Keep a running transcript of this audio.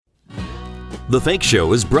The Fake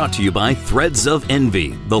Show is brought to you by Threads of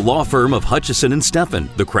Envy, the law firm of Hutchison and Steffen,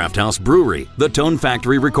 the Craft House Brewery, the Tone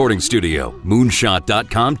Factory Recording Studio,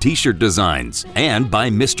 Moonshot.com T-shirt designs, and by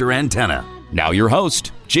Mr. Antenna. Now your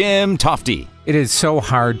host, Jim Tofte. It is so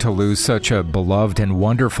hard to lose such a beloved and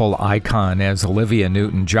wonderful icon as Olivia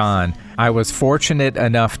Newton-John. I was fortunate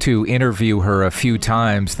enough to interview her a few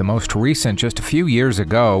times, the most recent just a few years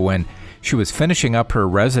ago when she was finishing up her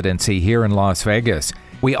residency here in Las Vegas.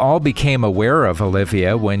 We all became aware of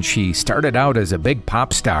Olivia when she started out as a big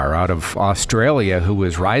pop star out of Australia who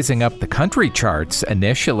was rising up the country charts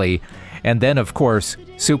initially, and then, of course,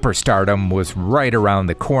 superstardom was right around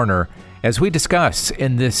the corner, as we discuss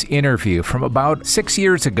in this interview from about 6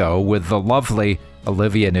 years ago with the lovely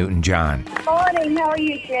Olivia Newton-John. Morning, how are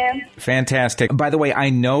you, Jim? Fantastic. By the way,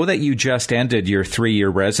 I know that you just ended your 3-year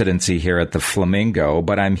residency here at the Flamingo,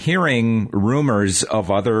 but I'm hearing rumors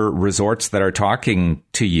of other resorts that are talking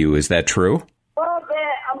to you. Is that true? Well,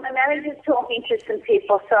 my manager's talking to some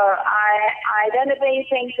people, so I don't have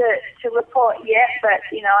anything to report yet, but,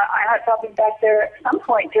 I hope I'll be back there at some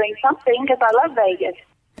point doing something because I love Vegas.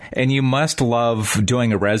 And you must love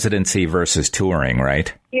doing a residency versus touring,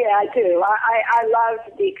 right? Yeah, I do. I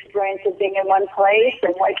love the experience of being in one place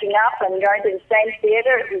and waking up and going to the same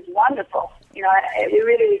theater. It was wonderful. It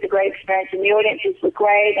really was a great experience, and the audiences were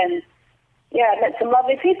great, and I met some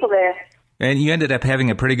lovely people there. And you ended up having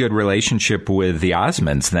a pretty good relationship with the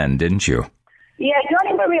Osmonds then, didn't you? Yeah,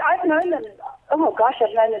 Johnny Marie, I've known them. Oh, gosh,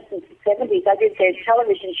 I've known them since the 70s. I did their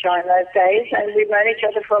television show in those days, and we've known each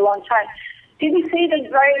other for a long time. Didn't see them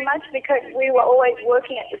very much because we were always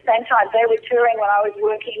working at the same time. They were touring when I was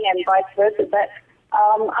working and vice versa. But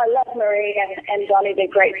I love Marie and Donnie. They're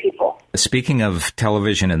great people. Speaking of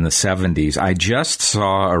television in the 70s, I just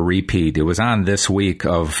saw a repeat. It was on this week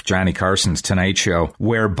of Johnny Carson's Tonight Show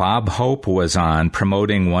where Bob Hope was on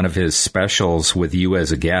promoting one of his specials with you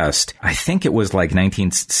as a guest. I think it was like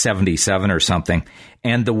 1977 or something.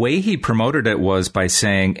 And the way he promoted it was by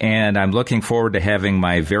saying, and I'm looking forward to having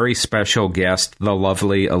my very special guest, the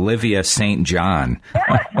lovely Olivia St. John.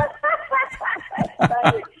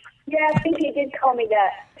 Yeah, I think he did call me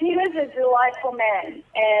that. He was a delightful man.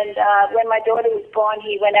 And when my daughter was born,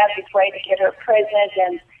 he went out of his way to get her a present.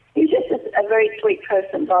 And he was just a very sweet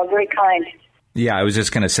person, Bob, very kind. Yeah, I was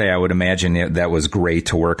just going to say, I would imagine that was great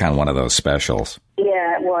to work on one of those specials.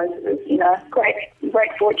 Yeah, it was. It was,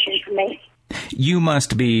 great fortune for me. You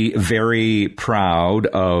must be very proud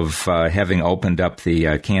of having opened up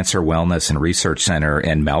the Cancer Wellness and Research Center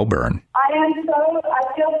in Melbourne. I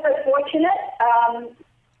feel so fortunate.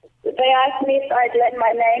 They asked me if I'd lend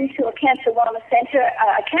my name to a cancer wellness center,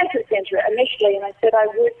 a cancer center initially, and I said I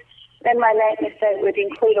would lend my name if they would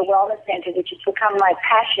include a wellness center, which has become my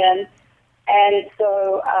passion. And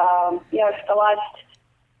so, for the last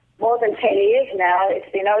more than 10 years now, it's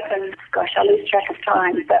been open. Gosh, I lose track of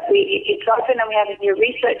time. But it's open, and we have a new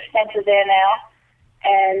research center there now.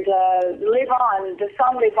 And Live On, the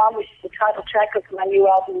song Live On, which is the title track of my new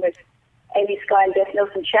album with Amy Sky and Beth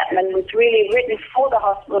Nielsen Chapman, was really written for the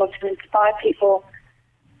hospital to inspire people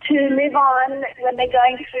to live on when they're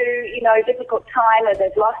going through, a difficult time or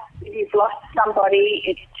you've lost somebody.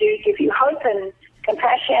 It's to give you hope and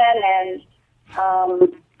compassion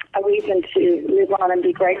and a reason to live on and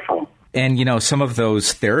be grateful. And, some of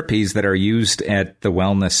those therapies that are used at the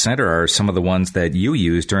Wellness Center are some of the ones that you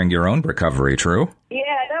used during your own recovery, true?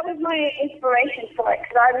 Yeah, that was my inspiration for it,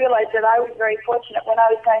 because I realized that I was very fortunate when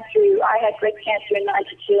I was going through, I had breast cancer in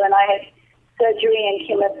 92, and I had surgery and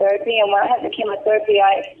chemotherapy, and when I had the chemotherapy,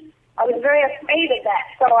 I was very afraid of that.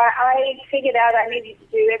 So I figured out I needed to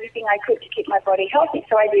do everything I could to keep my body healthy.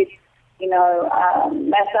 So I did,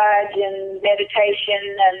 massage and meditation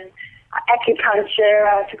and acupuncture.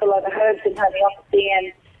 I took a lot of herbs and homeopathy,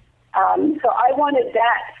 and so I wanted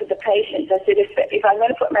that for the patients. I said, if I'm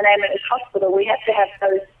going to put my name in this hospital, we have to have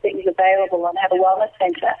those things available and have a wellness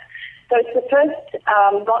centre. So it's the first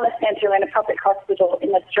wellness centre in a public hospital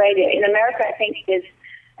in Australia. In America, I think there's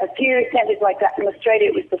a few centres like that. In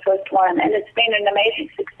Australia, it was the first one, and it's been an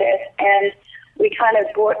amazing success, and we kind of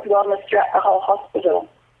brought wellness throughout the whole hospital.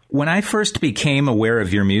 When I first became aware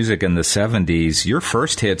of your music in the 70s, your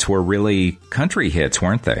first hits were really country hits,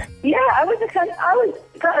 weren't they? Yeah, I was kind of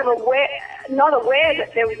not aware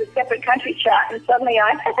that there was a separate country chart, and suddenly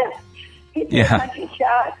I hit the country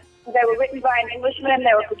chart. They were written by an Englishman,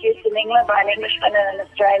 they were produced in England by an Englishman and an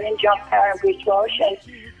Australian, John Parr and Bruce Walsh, and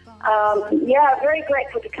very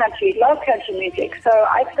grateful to country, love country music. So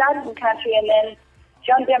I started in country, and then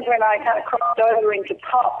John Denver and I kind of crossed over into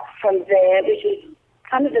pop from there, which is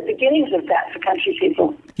kind of the beginnings of that for country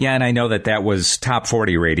people. Yeah, and I know that was top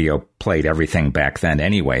 40 radio played everything back then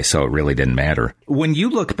anyway, so it really didn't matter. When you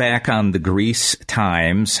look back on the Grease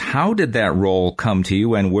times, how did that role come to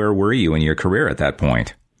you, and where were you in your career at that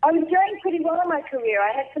point? I was doing pretty well in my career.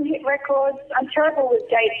 I had some hit records. I'm terrible with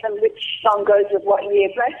dates and which song goes with what year,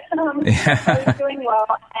 but I was doing well,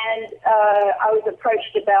 and I was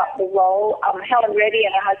approached about the role. Helen Reddy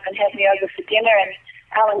and her husband had me over for dinner, and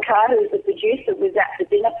Alan Carr, who was the producer, was at the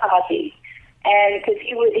dinner party, and because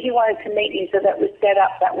he wanted to meet me, so that was set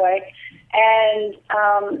up that way. And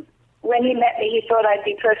when he met me, he thought I'd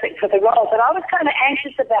be perfect for the role, but I was kind of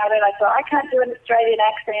anxious about it. I thought, I can't do an Australian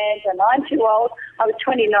accent, and I'm too old. I was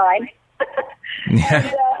 29. And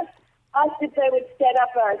asked if they would set up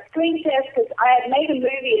a screen test, because I had made a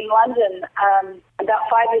movie in London about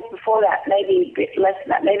 5 years before that, maybe a bit less than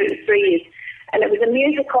that, maybe it was 3 years. And it was a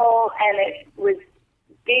musical, and it was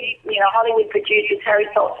big, Hollywood producers. Harry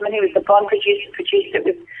Saltzman, who was the Bond producer, produced it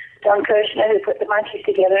with Don Kirshner, who put the Munchies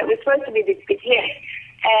together. It was supposed to be this big hit.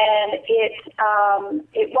 And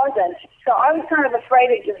it wasn't. So I was kind of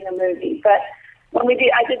afraid of doing a movie. But when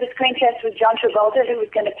I did the screen test with John Travolta, who was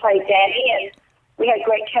going to play Danny, and we had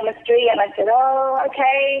great chemistry, and I said, oh,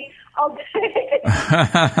 okay, I'll do it.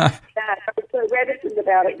 I was so reticent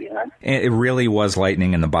about it, It really was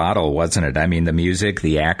lightning in the bottle, wasn't it? I mean, the music,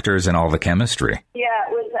 the actors, and all the chemistry. Yeah,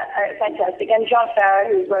 it was fantastic. And John Farrar,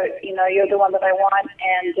 who wrote, You're the One That I Want,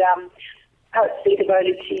 and Poets Be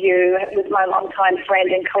Devoted to You, was my longtime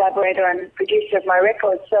friend and collaborator and producer of my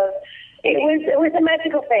records. So it was a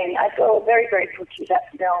magical thing. I feel very grateful to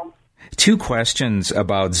that film. 2 questions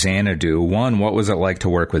about Xanadu. One, what was it like to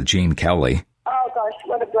work with Gene Kelly? Oh, gosh,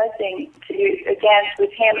 what a blessing to dance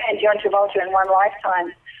with him and John Travolta in one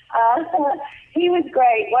lifetime. He was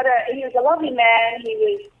great. He was a lovely man. He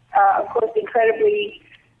was, of course, incredibly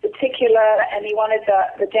particular, and he wanted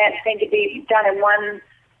the dance thing to be done in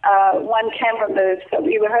one camera move, so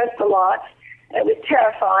we rehearsed a lot. It was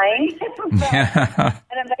terrifying.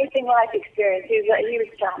 An amazing life experience. He was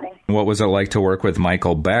charming. What was it like to work with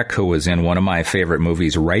Michael Beck, who was in one of my favorite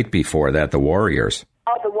movies right before that, The Warriors?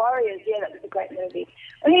 Oh, The Warriors, yeah, that was a great movie.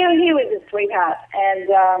 Well, he was a sweetheart,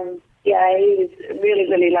 and he was a really,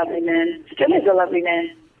 really lovely man. Still is a lovely man.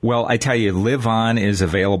 Well, I tell you, Live On is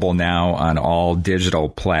available now on all digital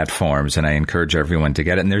platforms, and I encourage everyone to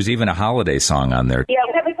get it. And there's even a holiday song on there. Yeah,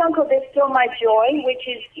 we have a song called There's Still My Joy, which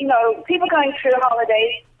is, people going through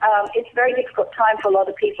holidays, it's a very difficult time for a lot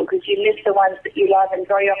of people because you miss the ones that you love, and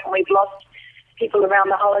very often we've lost people around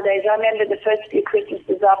the holidays. I remember the first few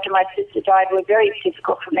Christmases after my sister died were very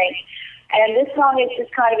difficult for me. And this song is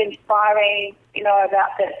just kind of inspiring,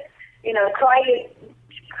 about that,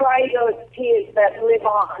 cry those tears that live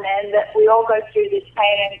on, and that we all go through this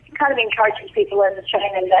pain, and it kind of encourages people in the chain,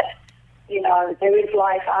 and that, there is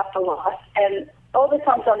life after loss. And all the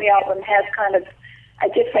songs on the album have kind of a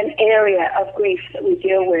different area of grief that we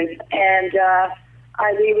deal with. And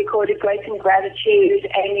I re-recorded Grace and Gratitude,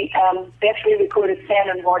 and Beth re-recorded Sand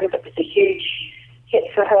and Water, that was a huge hit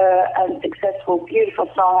for her, a successful, beautiful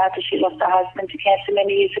song after she lost her husband to cancer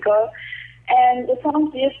many years ago. And the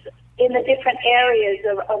songs just in the different areas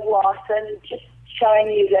of loss, and just showing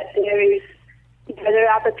you that there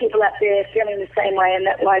are other people out there feeling the same way, and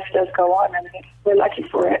that life does go on, and we're lucky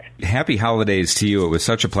for it. Happy holidays to you. It was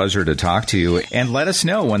such a pleasure to talk to you, and let us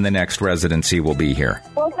know when the next residency will be here.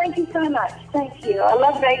 Well, thank you so much. Thank you. I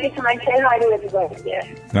love Vegas, and I say hi to everybody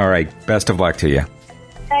there. All right. Best of luck to you.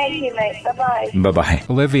 Thank you, mate. Bye-bye. Bye-bye.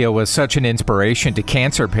 Olivia was such an inspiration to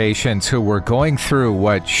cancer patients who were going through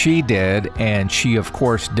what she did, and she, of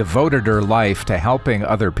course, devoted her life to helping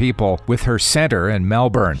other people with her center in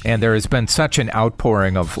Melbourne. And there has been such an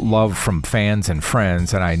outpouring of love from fans and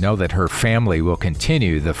friends, and I know that her family will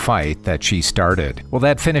continue the fight that she started. Well,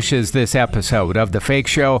 that finishes this episode of The Fake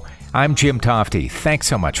Show. I'm Jim Tofte. Thanks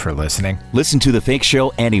so much for listening. Listen to The Fake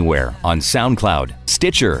Show anywhere on SoundCloud,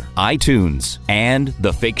 Stitcher, iTunes, and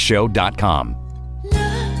thefakeshow.com.